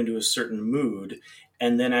according to a certain mood.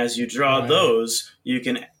 And then as you draw those, you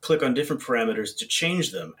can click on different parameters to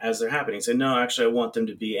change them as they're happening. Say, no, actually, I want them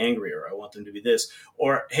to be angry, or I want them to be this.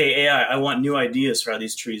 Or, hey, AI, I want new ideas for how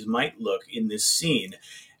these trees might look in this scene.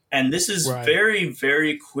 And this is very,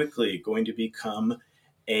 very quickly going to become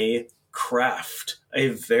a craft, a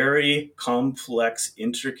very complex,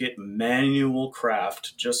 intricate manual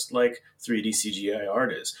craft, just like 3D CGI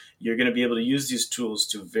art is. You're going to be able to use these tools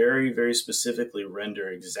to very, very specifically render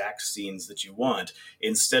exact scenes that you want,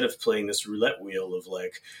 instead of playing this roulette wheel of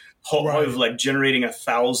like generating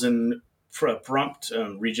 1,000 prompt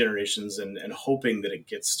regenerations and hoping that it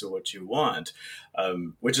gets to what you want.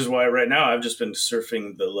 Which is why right now I've just been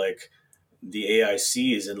surfing the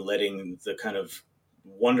AICs and letting the kind of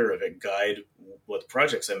wonder of it guide what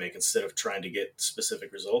projects I make, instead of trying to get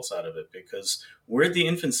specific results out of it, because we're at the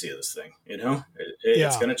infancy of this thing.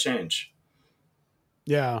 It's going to change.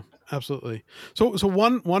 Yeah, absolutely. So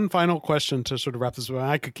one final question to sort of wrap this up.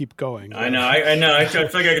 I could keep going. I know. I feel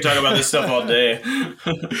like I could talk about this stuff all day.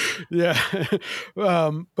 Yeah.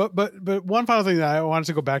 But one final thing that I wanted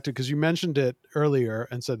to go back to, because you mentioned it earlier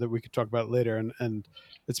and said that we could talk about it later, and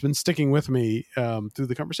it's been sticking with me through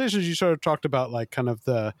the conversations. You sort of talked about like kind of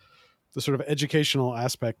the sort of educational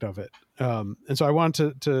aspect of it. And so I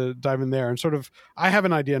wanted to dive in there, and sort of, I have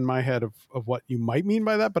an idea in my head of what you might mean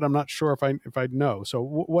by that, but I'm not sure if I know. So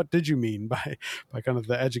what did you mean by kind of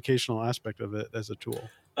the educational aspect of it as a tool?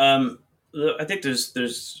 I think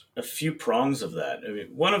there's a few prongs of that. I mean,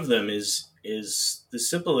 one of them is the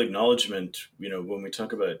simple acknowledgement, when we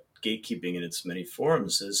talk about gatekeeping in its many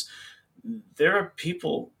forms, is there are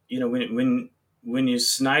people, when you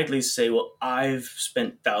snidely say, well, I've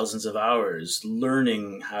spent thousands of hours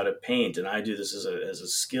learning how to paint, and I do this as a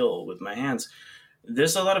skill with my hands.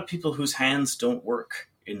 There's a lot of people whose hands don't work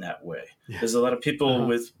in that way. Yeah. There's a lot of people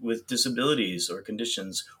with disabilities or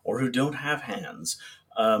conditions, or who don't have hands,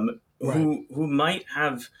 who might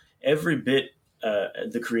have every bit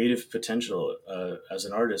the creative potential as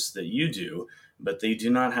an artist that you do, but they do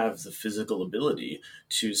not have the physical ability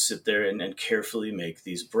to sit there and carefully make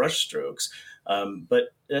these brush strokes.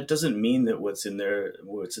 But that doesn't mean that what's in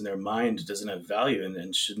their mind doesn't have value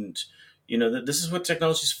and shouldn't. That this is what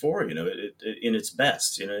technology is for. In its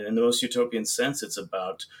best. In the most utopian sense, it's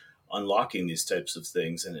about unlocking these types of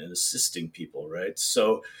things and assisting people, right?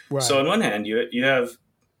 So on one hand,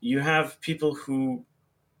 you have people who.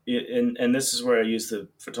 And this is where I use the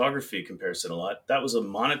photography comparison a lot. That was a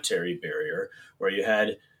monetary barrier, where you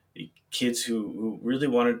had kids who really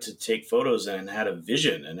wanted to take photos and had a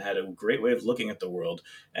vision and had a great way of looking at the world,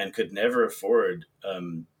 and could never afford,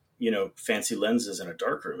 fancy lenses in a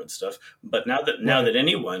darkroom and stuff. But now that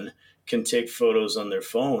anyone can take photos on their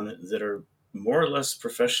phone that are more or less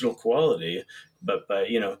professional quality, but by,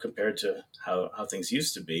 compared to how things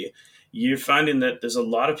used to be, you're finding that there's a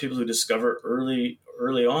lot of people who discover early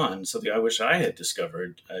on something I wish I had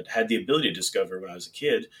discovered, had the ability to discover when I was a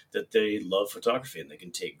kid, that they love photography and they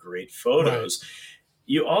can take great photos. Right.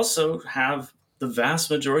 You also have the vast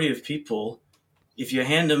majority of people, if you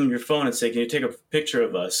hand them your phone and say, can you take a picture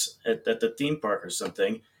of us at the theme park or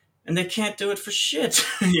something? And they can't do it for shit,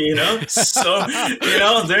 So,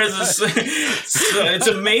 there's this, so it's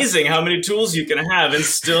amazing how many tools you can have and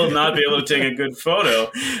still not be able to take a good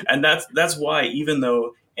photo. And that's why, even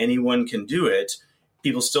though anyone can do it,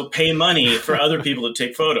 people still pay money for other people to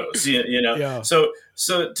take photos, Yeah. So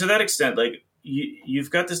to that extent, like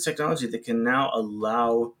you've got this technology that can now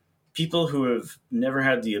allow people who have never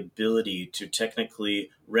had the ability to technically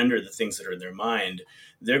render the things that are in their mind.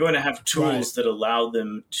 They're going to have tools that allow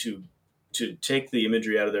them to take the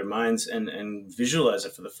imagery out of their minds and visualize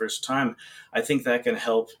it for the first time. I think that can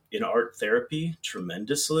help in art therapy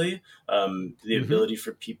tremendously. The ability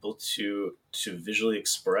for people to visually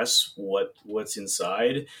express what's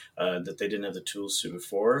inside that they didn't have the tools to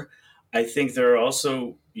before. I think there are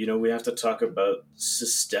also, we have to talk about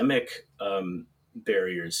systemic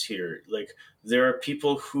barriers here. Like, there are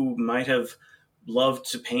people who might have loved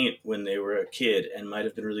to paint when they were a kid and might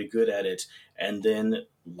have been really good at it, and then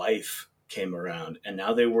life came around and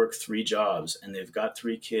now they work 3 jobs and they've got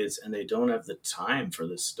 3 kids and they don't have the time for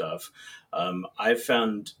this stuff. I've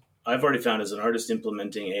already found as an artist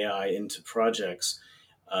implementing AI into projects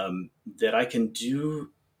that I can do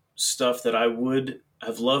stuff that I would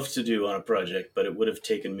have loved to do on a project, but it would have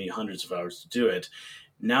taken me hundreds of hours to do it.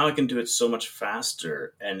 Now I can do it so much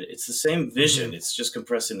faster, and it's the same vision. It's just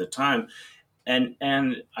compressing the time. And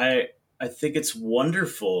I I think it's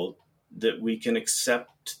wonderful that we can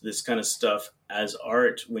accept this kind of stuff as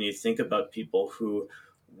art when you think about people who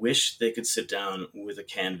wish they could sit down with a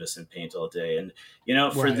canvas and paint all day. And,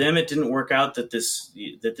 for Right. them, it didn't work out that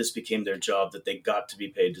this became their job, that they got to be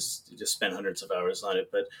paid to spend hundreds of hours on it,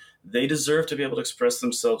 but they deserve to be able to express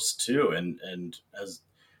themselves too. And as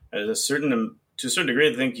to a certain degree,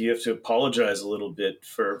 I think you have to apologize a little bit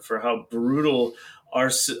for how brutal our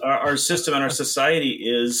system and our society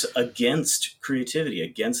is against creativity,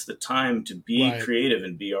 against the time to be Right. creative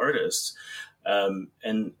and be artists.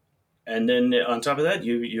 And then on top of that,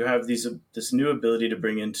 you have this new ability to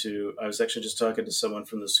bring into. I was actually just talking to someone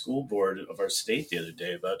from the school board of our state the other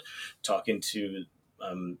day about talking to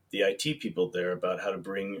the IT people there about how to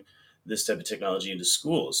bring this type of technology into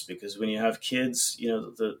schools, because when you have kids,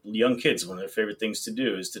 the young kids, one of their favorite things to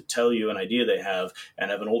do is to tell you an idea they have and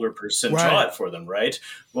have an older person Right. draw it for them, right?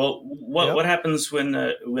 Well, what happens when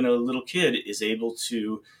a little kid is able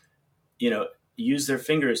to, use their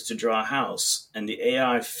fingers to draw a house, and the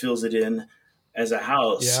AI fills it in as a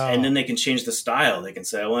house, Yeah. and then they can change the style. They can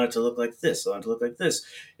say, I want it to look like this. I want it to look like this.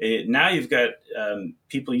 Now you've got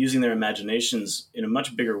people using their imaginations in a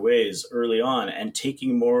much bigger ways early on and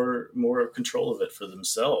taking more control of it for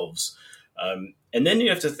themselves. And then you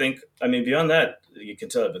have to think, beyond that, you can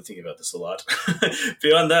tell I've been thinking about this a lot.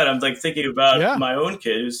 Beyond that, I'm like thinking about my own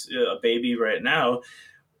kid who's a baby right now.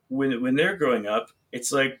 When they're growing up,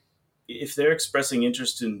 it's like, if they're expressing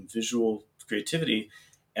interest in visual creativity,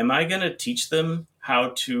 am I going to teach them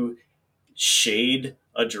how to shade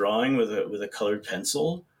a drawing with a colored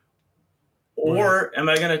pencil? Or am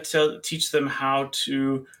I going to teach them how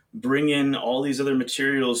to bring in all these other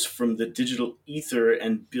materials from the digital ether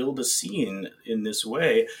and build a scene in this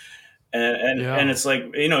way? And it's like,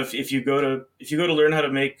 if you go to learn how to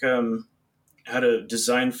make how to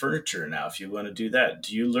design furniture now, if you want to do that,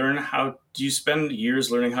 do you spend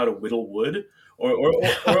years learning how to whittle wood,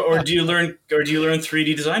 or do you learn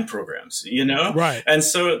 3D design programs, Right. And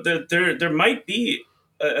so there might be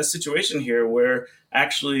a situation here where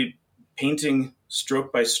actually painting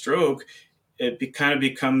stroke by stroke, it kind of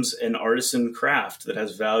becomes an artisan craft that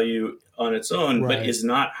has value on its own, Right. but is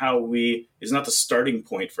not the starting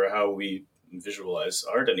point for how we visualize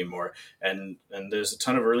art anymore. And there's a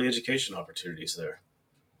ton of early education opportunities there.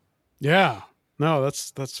 Yeah. No,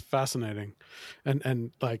 that's fascinating.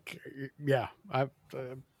 And like, yeah,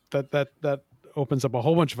 that opens up a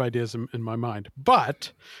whole bunch of ideas in my mind.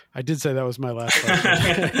 But I did say that was my last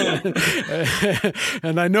question.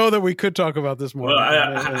 And I know that we could talk about this more. Well,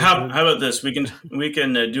 how about this? We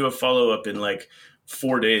can do a follow-up in like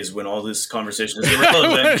 4 days when all this conversation is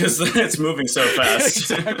irrelevant, because it's moving so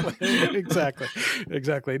fast.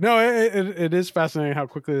 Exactly. No, it is fascinating how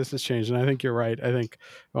quickly this has changed. And I think you're right. I think,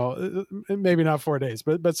 well, maybe not 4 days,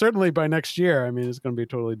 but certainly by next year, it's going to be a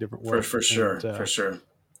totally different world. For sure. And, for sure.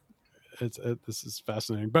 This is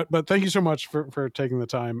fascinating, but thank you so much for taking the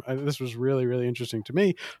time. This was really, really interesting to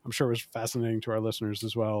me. I'm sure it was fascinating to our listeners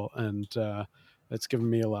as well. And it's given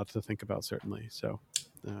me a lot to think about, certainly. So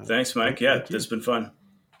thanks, Mike. Yeah, it's been fun.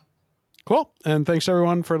 Cool. And thanks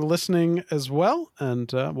everyone for listening as well.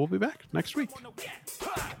 And we'll be back next week.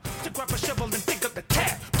 To grab a shovel and dig up the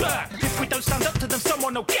tap. If we don't stand up to them,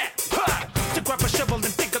 someone will get. To grab a shovel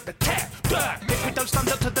and dig up the tap. If we don't stand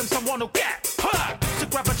up to them, someone will get. To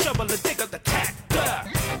grab a shovel and dig up the tap.